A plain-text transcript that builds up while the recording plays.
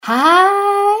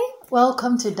Hi,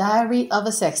 welcome to Diary of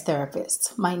a Sex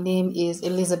Therapist. My name is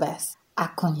Elizabeth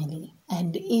Akonyili,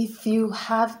 and if you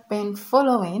have been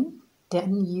following,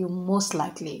 then you most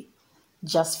likely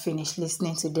just finished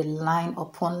listening to the Line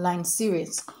Upon Line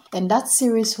series. And that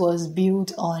series was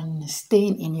built on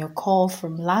staying in your call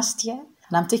from last year.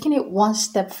 And I'm taking it one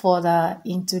step further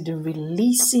into the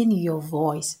Releasing Your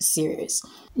Voice series.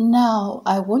 Now,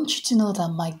 I want you to know that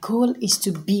my goal is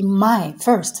to be mine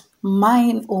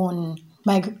own.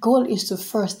 My goal is to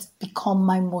first become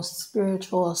my most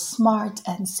spiritual, smart,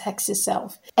 and sexy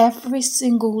self. Every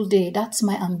single day, that's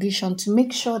my ambition, to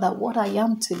make sure that what I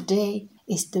am today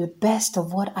is the best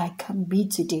of what I can be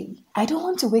today. I don't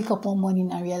want to wake up one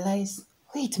morning and realize,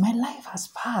 wait, my life has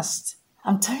passed.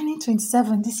 I'm turning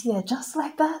 27 this year, just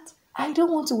like that. I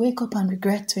don't want to wake up and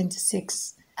regret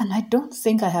 26. And I don't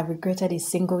think I have regretted a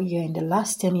single year in the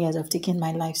last 10 years of taking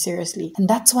my life seriously. And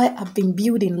that's why I've been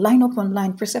building line upon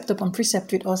line, precept upon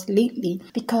precept with us lately,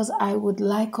 because I would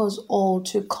like us all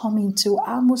to come into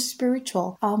our most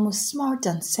spiritual, our most smart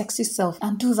and sexy self,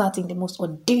 and do that in the most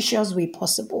audacious way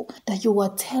possible. That you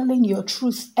are telling your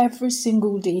truth every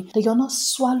single day, that you're not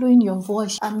swallowing your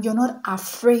voice, and you're not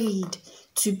afraid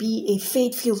to be a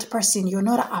faith-filled person. You're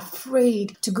not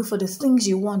afraid to go for the things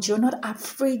you want. You're not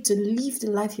afraid to live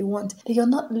the life you want. You're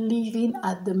not living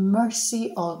at the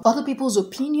mercy of other people's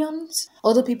opinions,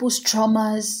 other people's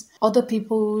traumas, other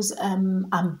people's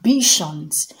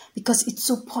ambitions, because it's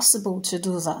so possible to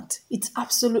do that. It's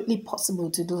absolutely possible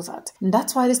to do that. And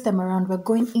that's why this time around we're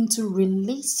going into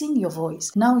releasing your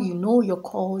voice. Now you know your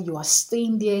call, you are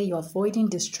staying there, you're avoiding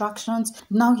distractions.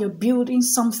 Now you're building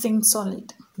something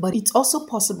solid. But it's also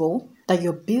possible that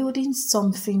you're building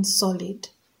something solid,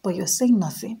 but you're saying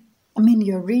nothing. I mean,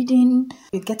 you're reading,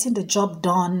 you're getting the job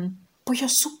done, but you're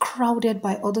so crowded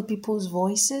by other people's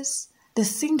voices. The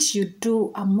things you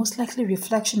do are most likely a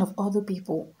reflection of other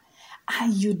people,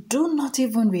 and you do not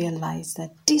even realize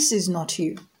that this is not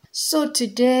you. So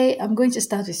today, I'm going to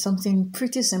start with something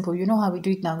pretty simple. You know how we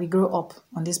do it now. We grow up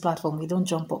on this platform. We don't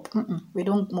jump up. We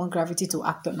don't want gravity to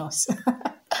act on us.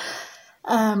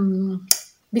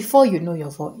 Before you know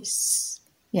your voice.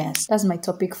 Yes, that's my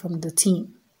topic from the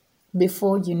team.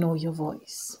 Before you know your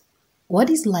voice. What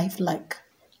is life like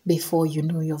before you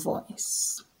know your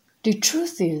voice? The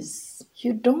truth is,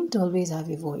 you don't always have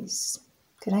a voice.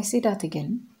 Can I say that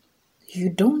again? You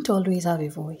don't always have a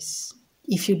voice.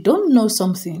 If you don't know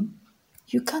something,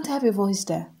 you can't have a voice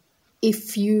there.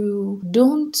 If you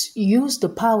don't use the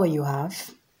power you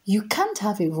have, you can't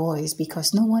have a voice,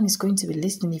 because no one is going to be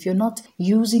listening if you're not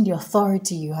using the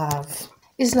authority you have.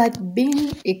 It's like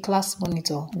being a class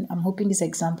monitor. And I'm hoping this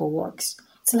example works.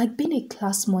 It's like being a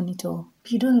class monitor.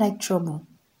 You don't like trouble.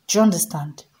 Do you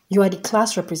understand? You are the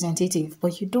class representative,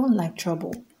 but you don't like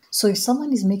trouble. So if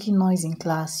someone is making noise in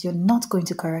class, you're not going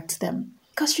to correct them,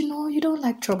 because you don't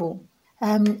like trouble.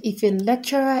 If a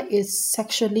lecturer is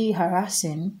sexually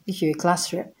harassing, if you're a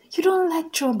class rep, you don't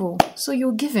like trouble, so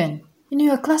you're given.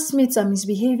 Your classmates are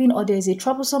misbehaving, or there's a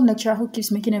troublesome lecturer who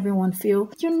keeps making everyone feel,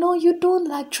 you don't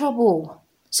like trouble,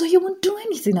 so you won't do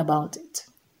anything about it.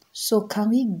 So can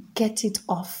we get it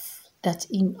off that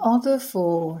in order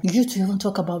for you to even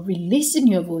talk about releasing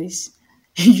your voice,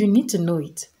 you need to know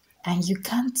it. And you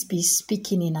can't be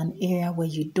speaking in an area where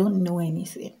you don't know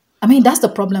anything. I mean, that's the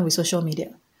problem with social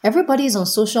media. Everybody is on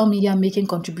social media making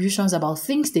contributions about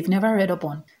things they've never read up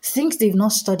on, things they've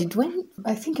not studied. When,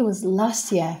 I think it was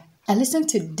last year, I listened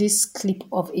to this clip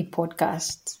of a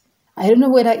podcast. I don't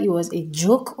know whether it was a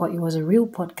joke or it was a real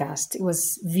podcast. It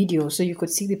was video, so you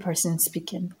could see the person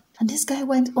speaking. And this guy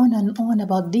went on and on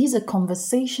about these are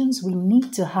conversations we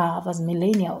need to have as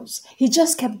millennials. He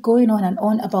just kept going on and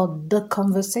on about the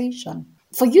conversation.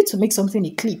 For you to make something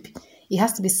a clip, he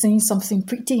has to be saying something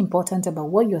pretty important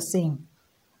about what you're saying.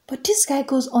 But this guy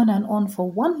goes on and on for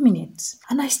 1 minute,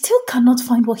 and I still cannot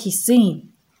find what he's saying.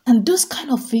 And those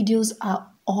kind of videos are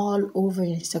all over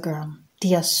Instagram.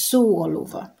 They are so all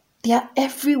over. They are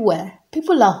everywhere.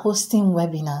 People are hosting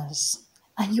webinars,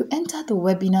 and you enter the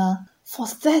webinar for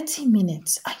 30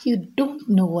 minutes and you don't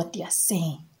know what they are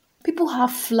saying. People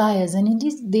have flyers, and in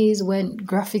these days when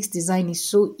graphics design is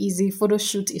so easy, photo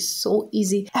shoot is so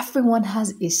easy, everyone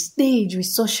has a stage with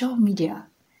social media.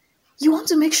 You want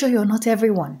to make sure you're not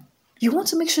everyone. You want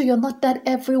to make sure you're not that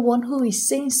everyone who is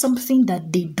saying something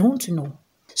that they don't know.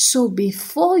 So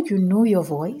before you know your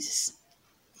voice,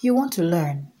 you want to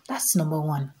learn. That's number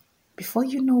one. Before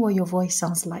you know what your voice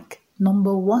sounds like,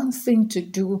 number one thing to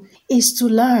do is to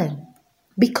learn.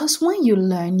 Because when you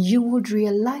learn, you would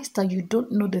realize that you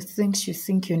don't know the things you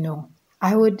think you know.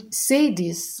 I would say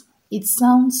this, it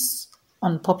sounds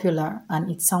unpopular and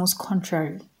it sounds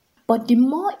contrary. But the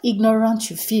more ignorant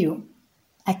you feel,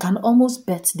 I can almost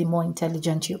bet the more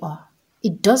intelligent you are.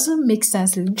 It doesn't make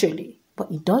sense literally, but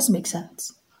it does make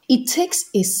sense. It takes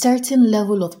a certain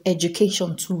level of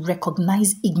education to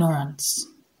recognize ignorance.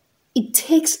 It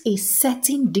takes a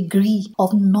certain degree of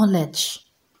knowledge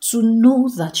to know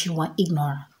that you are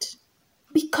ignorant.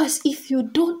 Because if you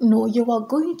don't know, you are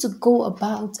going to go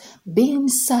about being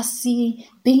sassy,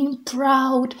 being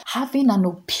proud, having an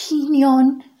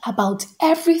opinion about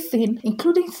everything,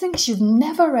 including things you've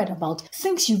never read about,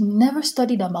 things you've never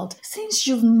studied about, things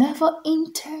you've never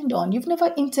interned on. You've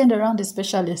never interned around a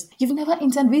specialist. You've never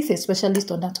interned with a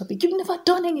specialist on that topic. You've never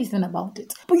done anything about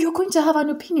it. But you're going to have an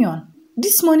opinion.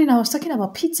 This morning I was talking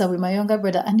about pizza with my younger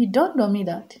brother, and it dawned on me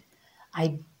that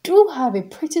I do have a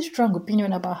pretty strong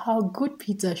opinion about how good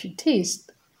pizza should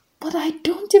taste, but I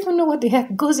don't even know what the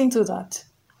heck goes into that.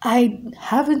 I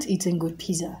haven't eaten good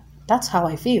pizza. That's how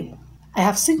I feel. I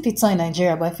have seen pizza in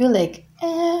Nigeria, but I feel like,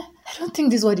 I don't think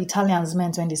this is what the Italians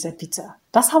meant when they said pizza.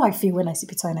 That's how I feel when I see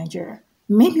pizza in Nigeria.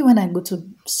 Maybe when I go to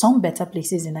some better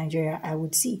places in Nigeria, I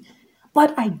would see.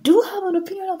 But I do have an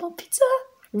opinion about pizza?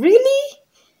 Really?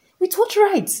 With what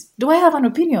rights do I have an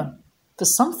opinion? For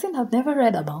something I've never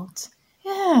read about?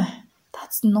 Yeah,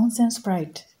 that's nonsense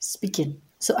pride speaking.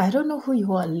 So I don't know who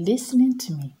you are listening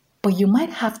to me, but you might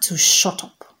have to shut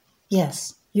up.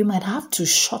 Yes, you might have to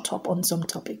shut up on some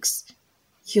topics.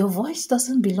 Your voice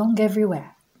doesn't belong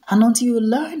everywhere. And until you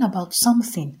learn about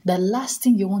something, the last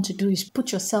thing you want to do is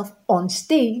put yourself on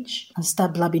stage and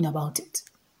start blabbing about it.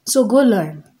 So go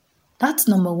learn. That's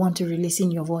number one to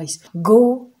releasing your voice.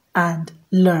 Go and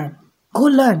learn. Go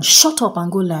learn. Shut up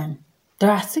and go learn. There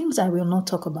are things I will not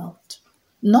talk about.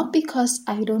 Not because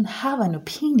I don't have an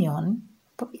opinion,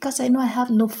 but because I know I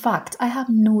have no fact. I have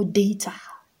no data.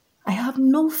 I have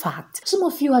no fact. Some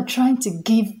of you are trying to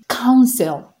give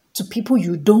counsel to people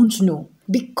you don't know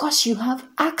because you have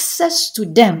access to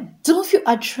them. Some of you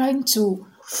are trying to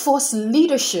force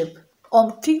leadership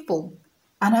on people.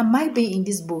 And I might be in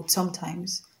this boat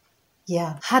sometimes.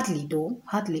 Yeah, hardly though.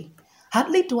 Hardly.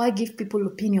 Hardly do I give people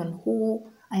opinion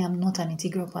who I am not an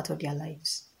integral part of their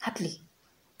lives. Hardly.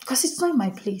 Because it's not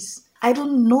my place. I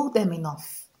don't know them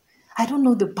enough. I don't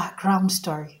know the background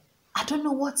story. I don't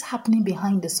know what's happening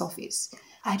behind the surface.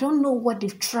 I don't know what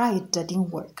they've tried that didn't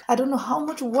work. I don't know how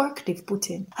much work they've put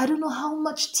in. I don't know how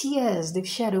much tears they've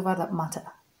shed over that matter.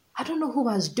 I don't know who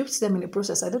has duped them in the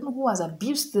process. I don't know who has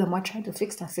abused them while trying to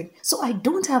fix that thing. So I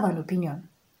don't have an opinion.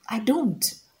 I don't.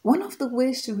 One of the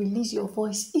ways to release your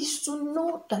voice is to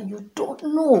know that you don't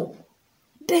know.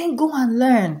 Then go and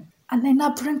learn. And then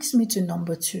that brings me to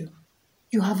number 2.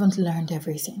 You haven't learned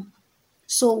everything.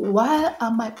 So while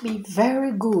I might be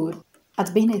very good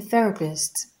at being a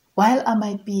therapist, while I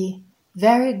might be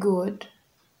very good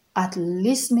at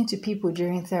listening to people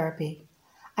during therapy,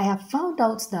 I have found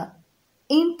out that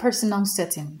in personal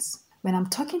settings, when I'm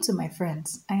talking to my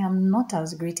friends, I am not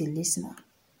as great a listener.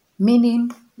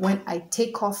 Meaning, when I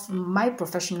take off my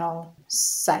professional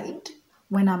side,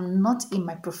 when I'm not in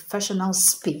my professional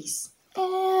space,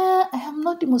 I am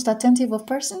not the most attentive of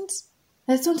persons.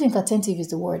 I don't think attentive is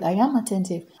the word. I am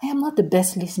attentive. I am not the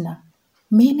best listener.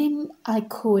 Meaning I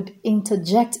could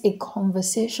interject a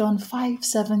conversation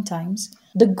 5-7 times.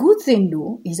 The good thing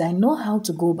though is I know how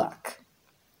to go back.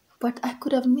 But I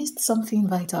could have missed something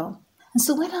vital. And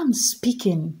so when I'm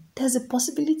speaking, there's a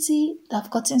possibility that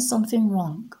I've gotten something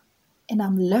wrong. And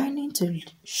I'm learning to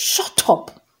shut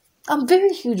up. I'm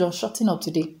very huge on shutting up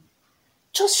today.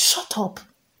 Just shut up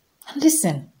and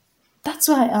listen. That's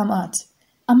where I am at.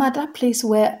 I'm at that place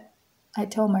where I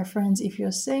tell my friends, if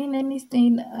you're saying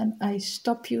anything and I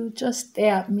stop you, just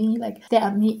stare at me, like stare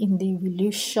at me in the will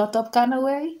you shut up kind of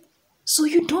way. So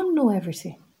you don't know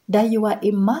everything. That you are a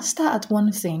master at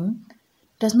one thing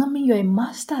does not mean you're a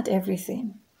master at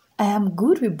everything. I am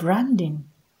good with branding,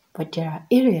 but there are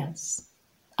areas.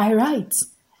 I write.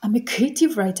 I'm a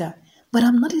creative writer, but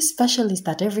I'm not a specialist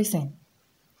at everything.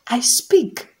 I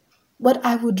speak, but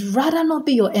I would rather not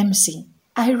be your MC.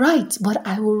 I write, but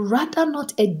I would rather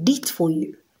not edit for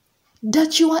you.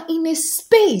 That you are in a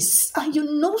space and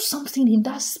you know something in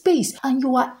that space and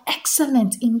you are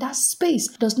excellent in that space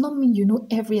does not mean you know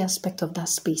every aspect of that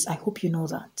space. I hope you know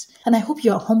that. And I hope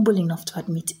you are humble enough to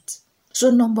admit it.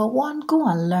 So number 1, go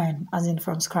and learn as in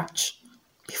from scratch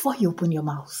before you open your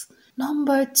mouth.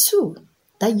 Number 2,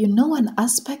 that you know an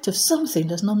aspect of something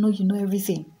does not mean you know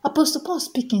everything. Apostle Paul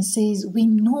speaking says we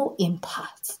know in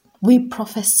part. We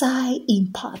prophesy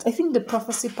in part. I think the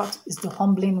prophecy part is the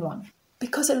humbling one.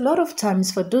 Because a lot of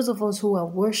times for those of us who are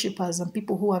worshippers and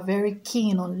people who are very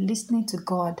keen on listening to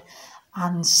God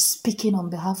and speaking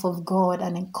on behalf of God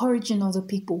and encouraging other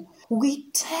people,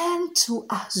 we tend to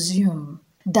assume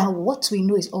that what we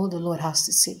know is all the Lord has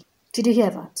to say. Did you hear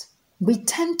that? We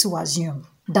tend to assume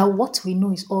that what we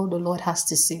know is all the Lord has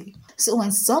to say. So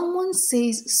when someone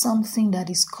says something that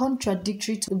is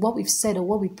contradictory to what we've said or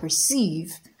what we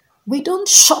perceive, we don't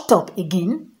shut up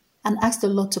again and ask the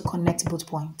Lord to connect both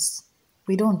points.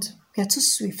 We don't. We are too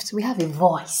swift. We have a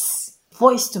voice.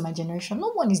 Voice to my generation.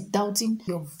 No one is doubting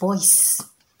your voice.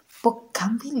 But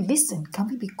can we listen? Can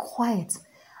we be quiet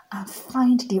and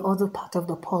find the other part of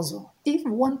the puzzle? If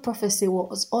one prophecy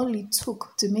was all it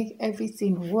took to make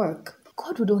everything work,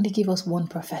 God would only give us one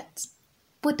prophet.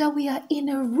 But that we are in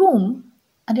a room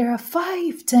and there are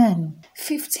 5, 10,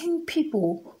 15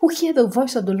 people who hear the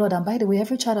voice of the Lord. And by the way,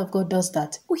 every child of God does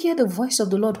that. Who hear the voice of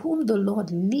the Lord, whom the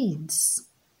Lord leads.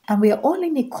 And we are all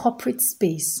in a corporate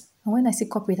space. And when I say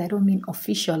corporate, I don't mean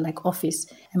official like office.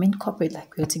 I mean corporate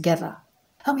like we're together.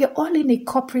 And we are all in a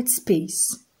corporate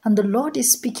space. And the Lord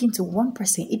is speaking to one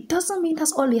person. It doesn't mean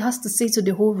that's all he has to say to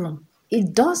the whole room.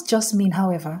 It does just mean,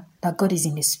 however, that God is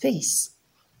in a space.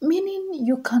 Meaning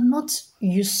you cannot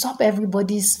usurp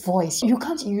everybody's voice. You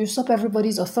can't usurp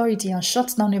everybody's authority and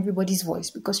shut down everybody's voice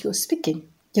because you're speaking.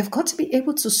 You've got to be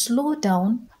able to slow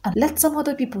down and let some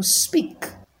other people speak.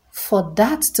 For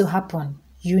that to happen,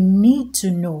 you need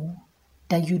to know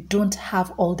that you don't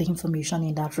have all the information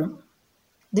in that room.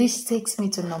 This takes me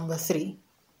to number 3,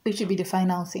 which will be the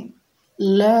final thing.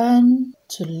 Learn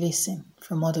to listen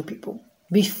from other people.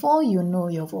 Before you know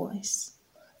your voice,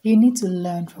 you need to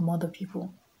learn from other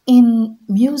people. In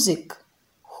music,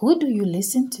 who do you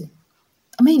listen to?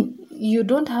 I mean, you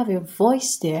don't have a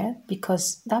voice there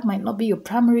because that might not be your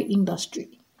primary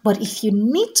industry. But if you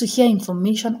need to hear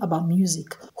information about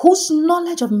music, whose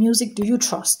knowledge of music do you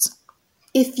trust?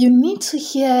 If you need to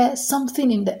hear something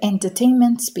in the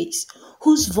entertainment space,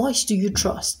 whose voice do you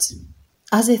trust?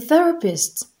 As a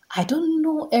therapist, I don't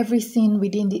know everything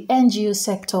within the NGO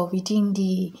sector, within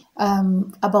the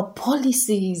about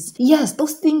policies. Yes,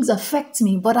 those things affect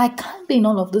me, but I can't be in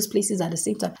all of those places at the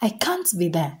same time. I can't be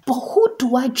there. But who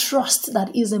do I trust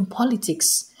that is in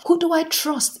politics? Who do I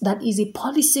trust that is a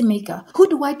policymaker? Who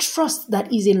do I trust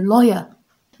that is a lawyer?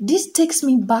 This takes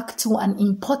me back to an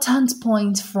important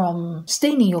point from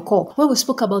Staying in Your Call, where we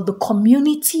spoke about the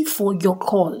community for your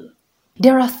call.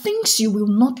 There are things you will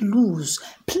not lose,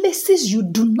 places you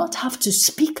do not have to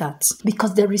speak at,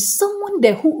 because there is someone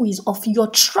there who is of your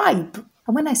tribe.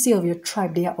 And when I say of your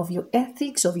tribe, they are of your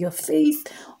ethics, of your faith,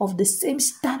 of the same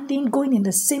standing, going in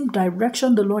the same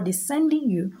direction the Lord is sending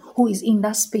you, who is in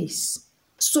that space.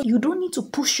 So you don't need to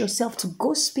push yourself to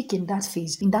go speak in that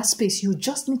phase, in that space. You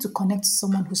just need to connect to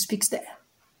someone who speaks there.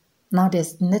 Now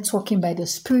there's networking by the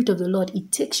Spirit of the Lord.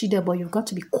 It takes you there, but you've got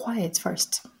to be quiet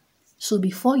first. So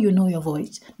before you know your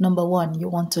voice, number 1, you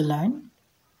want to learn.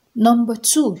 Number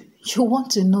 2, you want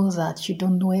to know that you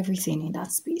don't know everything in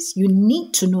that space. You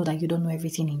need to know that you don't know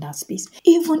everything in that space,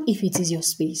 even if it is your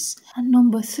space. And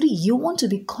number 3, you want to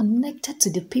be connected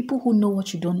to the people who know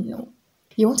what you don't know.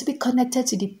 You want to be connected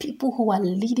to the people who are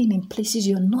leading in places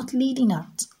you're not leading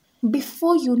at.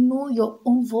 Before you know your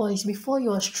own voice, before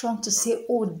you are strong to say,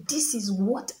 oh, this is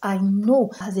what I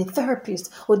know as a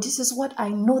therapist, or this is what I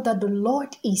know that the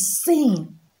Lord is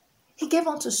saying. He gave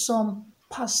unto some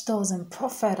pastors and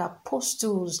prophets,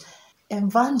 apostles,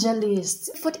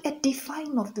 evangelists, for the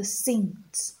edifying of the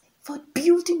saints, for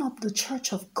building up the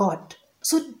church of God.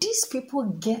 So these people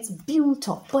get built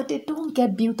up, but they don't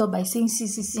get built up by saying,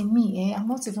 see, me, I'm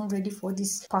not even ready for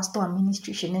this pastor and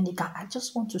ministry shenanigan. I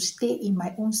just want to stay in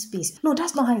my own space. No,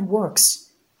 that's not how it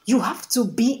works. You have to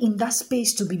be in that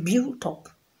space to be built up.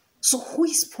 So who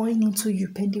is pouring into you,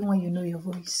 pending when you know your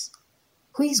voice?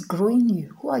 Who is growing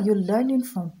you? Who are you learning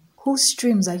from? Whose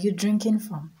streams are you drinking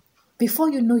from?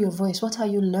 Before you know your voice, what are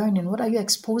you learning? What are you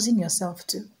exposing yourself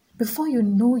to? Before you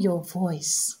know your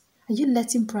voice, are you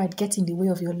letting pride get in the way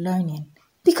of your learning?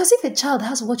 Because if a child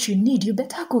has what you need, you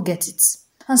better go get it.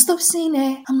 And stop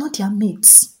saying, I'm not your mate.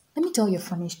 Let me tell you a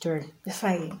funny story before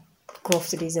I go off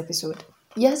today's episode.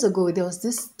 Years ago, there was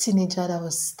this teenager that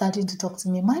was starting to talk to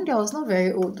me. Mind you, I was not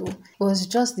very old though. It was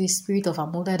just the spirit of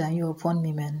I'm older than you upon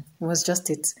me, man. It was just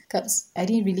it. Because I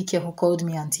didn't really care who called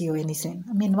me auntie or anything.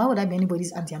 I mean, why would I be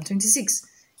anybody's auntie? I'm 26.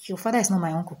 Your father is not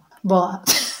my uncle.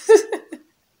 But...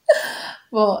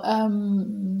 Well,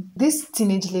 this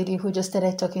teenage lady who just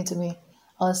started talking to me,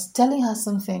 I was telling her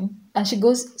something, and she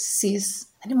goes, sis.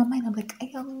 And in my mind, I'm like,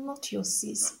 I am not your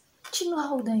sis. Do you know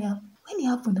how old I am? When it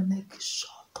happened, I'm like, shut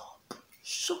up.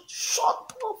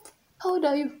 Shut up. How old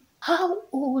are you? How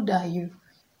old are you?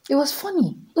 It was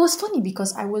funny. It was funny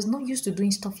because I was not used to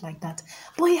doing stuff like that.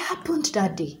 But it happened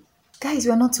that day. Guys,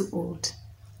 we are not too old.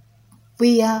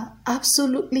 We are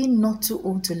absolutely not too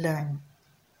old to learn.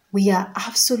 We are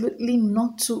absolutely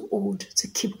not too old to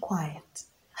keep quiet.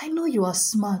 I know you are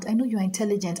smart. I know you are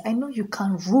intelligent. I know you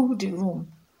can rule the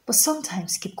room. But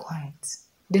sometimes keep quiet.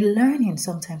 The learning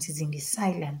sometimes is in the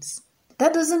silence.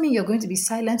 That doesn't mean you're going to be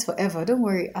silent forever. Don't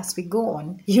worry. As we go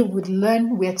on, you would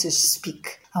learn where to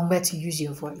speak and where to use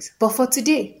your voice. But for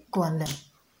today, go and learn.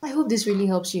 I hope this really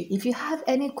helps you. If you have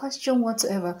any question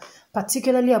whatsoever,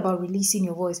 particularly about releasing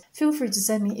your voice, feel free to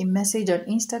send me a message on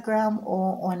Instagram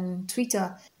or on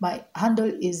Twitter. My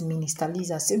handle is Minister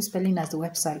Lisa, same spelling as the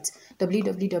website,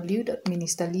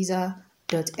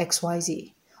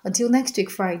 www.ministerlisa.xyz. Until next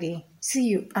week, Friday, see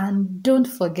you, and don't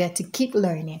forget to keep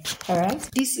learning, all right?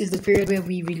 This is the period where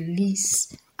we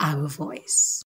release our voice.